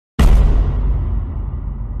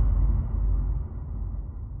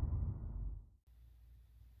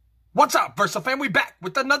What's up, Versifam? We back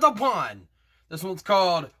with another one. This one's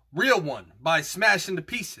called RealOne by Smash Into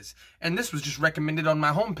Pieces. And this was just recommended on my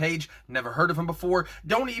homepage. Never heard of him before.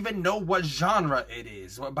 Don't even know what genre it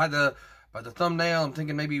is. By the thumbnail, I'm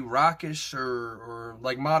thinking maybe rockish or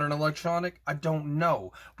like modern electronic. I don't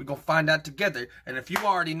know. We're going to find out together. And if you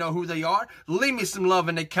already know who they are, leave me some love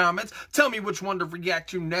in the comments. Tell me which one to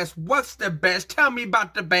react to next. What's the best? Tell me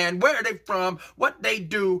about the band. Where are they from? What they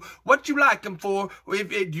do? What you like them for?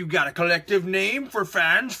 If you got a collective name for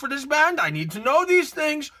fans for this band, I need to know these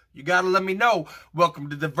things. You got to let me know. Welcome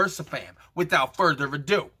to the Versifam. Without further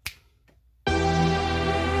ado.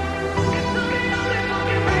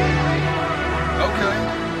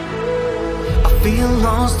 Feel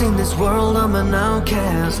lost in this world, I'm an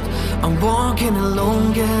outcast. I'm walking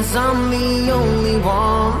alone, guess I'm the only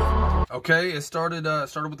one. Okay, it started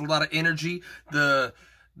with a lot of energy. The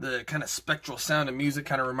kind of spectral sound of music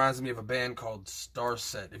kind of reminds me of a band called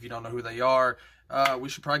Starset. If you don't know who they are, we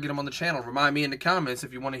should probably get them on the channel. Remind me in the comments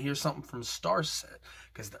if you want to hear something from Starset,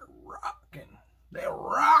 because they're rocking. They're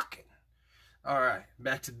rocking. All right,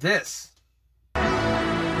 back to this.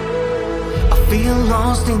 Feel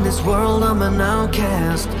lost in this world, I'm an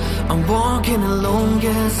outcast. I'm walking alone,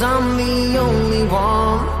 guess I'm the only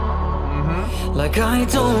one. Like I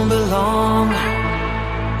don't belong.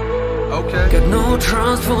 Okay. Got no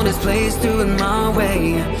trust for this place doing my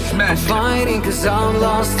way. I'm fighting cause I'm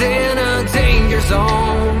lost in a danger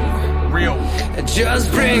zone. Real.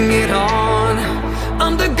 Just bring it on.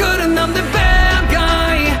 I'm the good and I'm the bad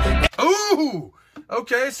guy. Ooh!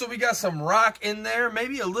 Okay, so we got some rock in there,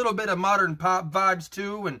 maybe a little bit of modern pop vibes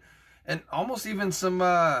too, and almost even some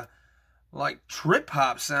like trip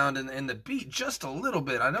hop sound in the beat, just a little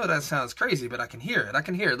bit. I know that sounds crazy, but I can hear it. I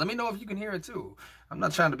can hear it. Let me know if you can hear it too. I'm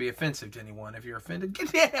not trying to be offensive to anyone. If you're offended,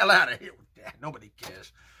 get the hell out of here with that. Nobody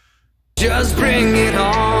cares. Just bring it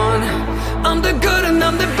on. I'm the good and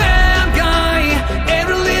I'm the bad guy.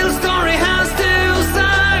 Every little story has two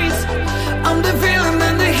sides. I'm the villain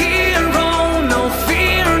and the hero.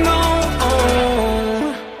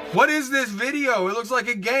 What is this video? It looks like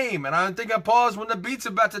a game, and I think I paused when the beat's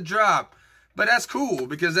about to drop. But that's cool,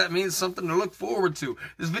 because that means something to look forward to.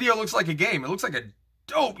 This video looks like a game. It looks like a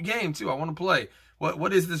dope game, too. I want to play.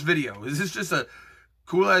 What is this video? Is this just a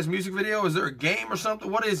cool-ass music video? Is there a game or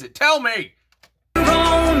something? What is it? Tell me!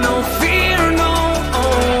 No fear, no.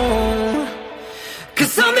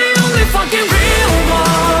 Cause I'm the only fucking real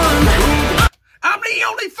one. I'm the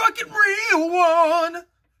only fucking real one!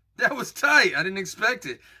 That was tight. I didn't expect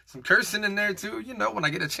it. Some cursing in there, too. You know, when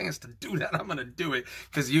I get a chance to do that, I'm going to do it.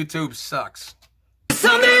 Because YouTube sucks.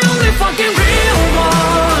 I'm the only fucking real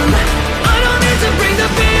one. I don't need to bring the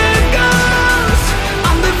big guns.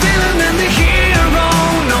 I'm the villain and the hero.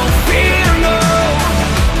 No fear, no.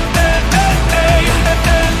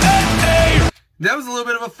 That was a little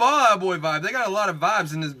bit of a Fall Out Boy vibe. They got a lot of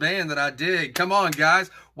vibes in this band that I dig. Come on,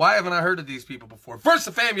 guys. Why haven't I heard of these people before?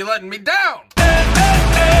 Versifam, you're letting me down.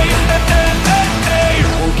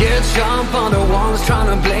 Won't get jumped on the ones trying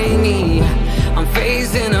to blame me. I'm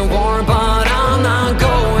facing a war, but I'm not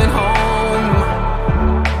going home.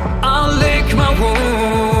 I'll lick my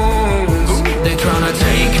wounds. They're trying to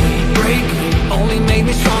take me, break me, only make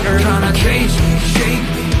me stronger. Trying to cage me, shake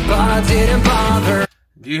me, but I didn't bother.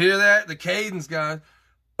 Do you hear that? The cadence, guys.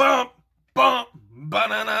 Bump, bump,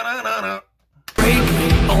 ba-na-na-na-na-na. Break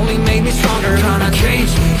me, only made me stronger. Trying to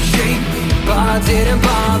cage me, shake me, but I didn't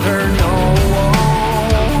bother, no.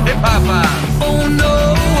 Hip-hop vibes. Oh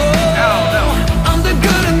no. Hell no. I'm the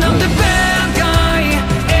good and I'm the bad guy.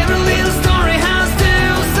 Every little story has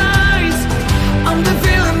two sides. I'm the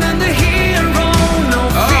villain and the hero. No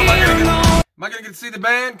fear, no. Am I gonna get to see the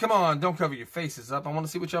band? Come on, don't cover your faces up. I want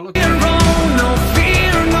to see what y'all look like. No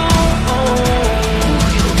fear, no.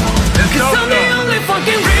 Cause I'm the only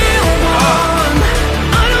fucking real one.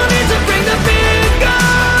 I don't need to bring the big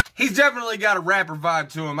guy. He's definitely got a rapper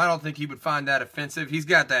vibe to him. I don't think he would find that offensive. He's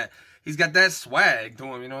got that swag to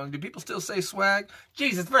him, you know. Do people still say swag?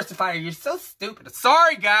 Jesus, Versifyer, you're so stupid.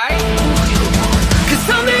 Sorry, guys. Cause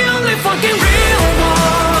I'm the only fucking real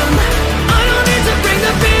one. I don't need to bring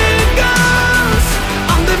the big guns.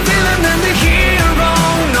 I'm the villain and the hero.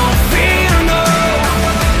 No fear, no.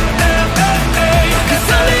 Cause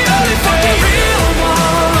I'm the only fucking real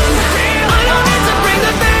one. I don't need to bring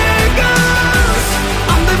the big guns.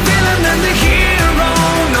 I'm the villain and the hero.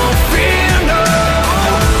 No fear, no.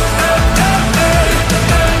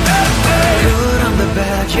 Good, I'm the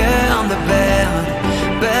bad, yeah, I'm the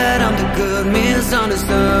bad. Bad, I'm the good,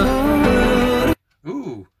 misunderstood.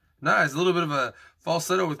 Ooh, nice. A little bit of a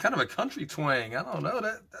falsetto with kind of a country twang. I don't know,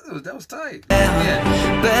 that was tight.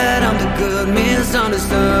 Yeah. But I'm the good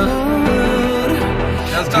misunderstood.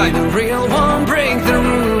 That was tight. Be the real one, break the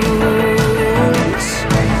rules.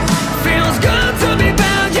 Feels good to be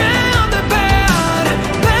bad, yeah, I'm the bad.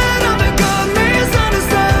 But I'm the good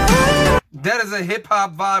misunderstood. That is a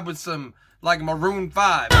hip-hop vibe with some, like, Maroon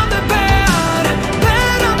 5. I'm the bad,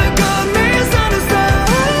 but I'm the good misunderstood.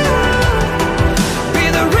 Be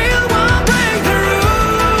the real one, break the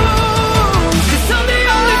rules. 'Cause I'm the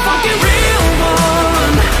only fucking real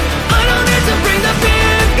one. I don't need to bring the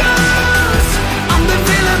big guns. I'm the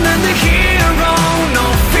villain and the hero, no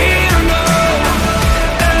fear, no.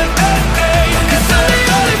 'Cause I'm the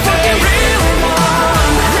only fucking real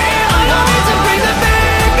one. I don't need to bring the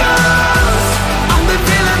big guns. I'm the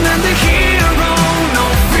villain and the hero, no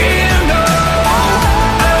fear, no.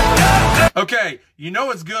 Okay, you know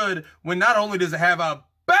it's good when not only does it have a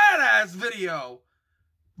badass video,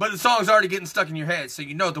 but the song's already getting stuck in your head. So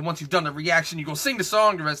you know that once you've done the reaction, you're going to sing the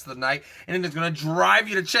song the rest of the night, and then it's going to drive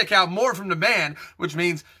you to check out more from the band, which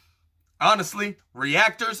means, honestly,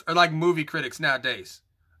 reactors are like movie critics nowadays.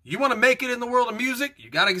 You want to make it in the world of music, you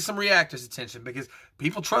got to get some reactors' attention, because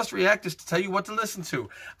people trust reactors to tell you what to listen to.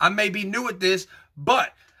 I may be new at this,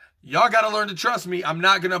 but y'all got to learn to trust me. I'm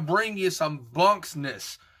not going to bring you some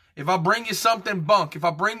bunksness. If I bring you something bunk, if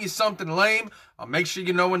I bring you something lame, I'll make sure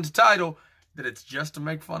you know in the title that it's just to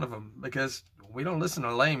make fun of them, because we don't listen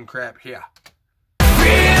to lame crap here.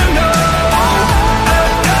 Real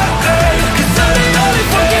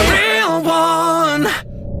one.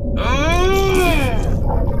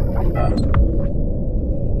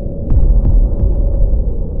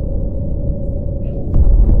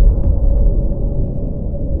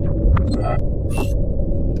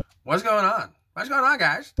 What's going on? What's going on,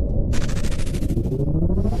 guys?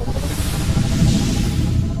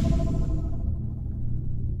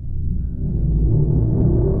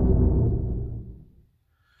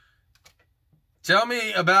 Tell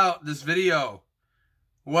me about this video.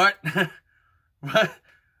 What?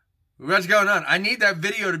 What's going on? I need that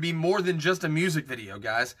video to be more than just a music video,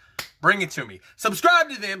 guys. Bring it to me. Subscribe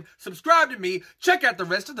to them. Subscribe to me. Check out the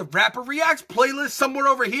rest of the Rapper Reacts playlist somewhere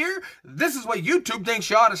over here. This is what YouTube thinks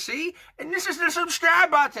you ought to see. And this is the subscribe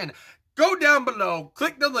button. Go down below.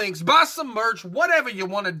 Click the links. Buy some merch. Whatever you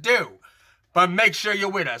want to do. But make sure you're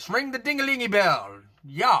with us. Ring the ding-a-lingy bell.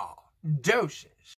 Y'all. Doses.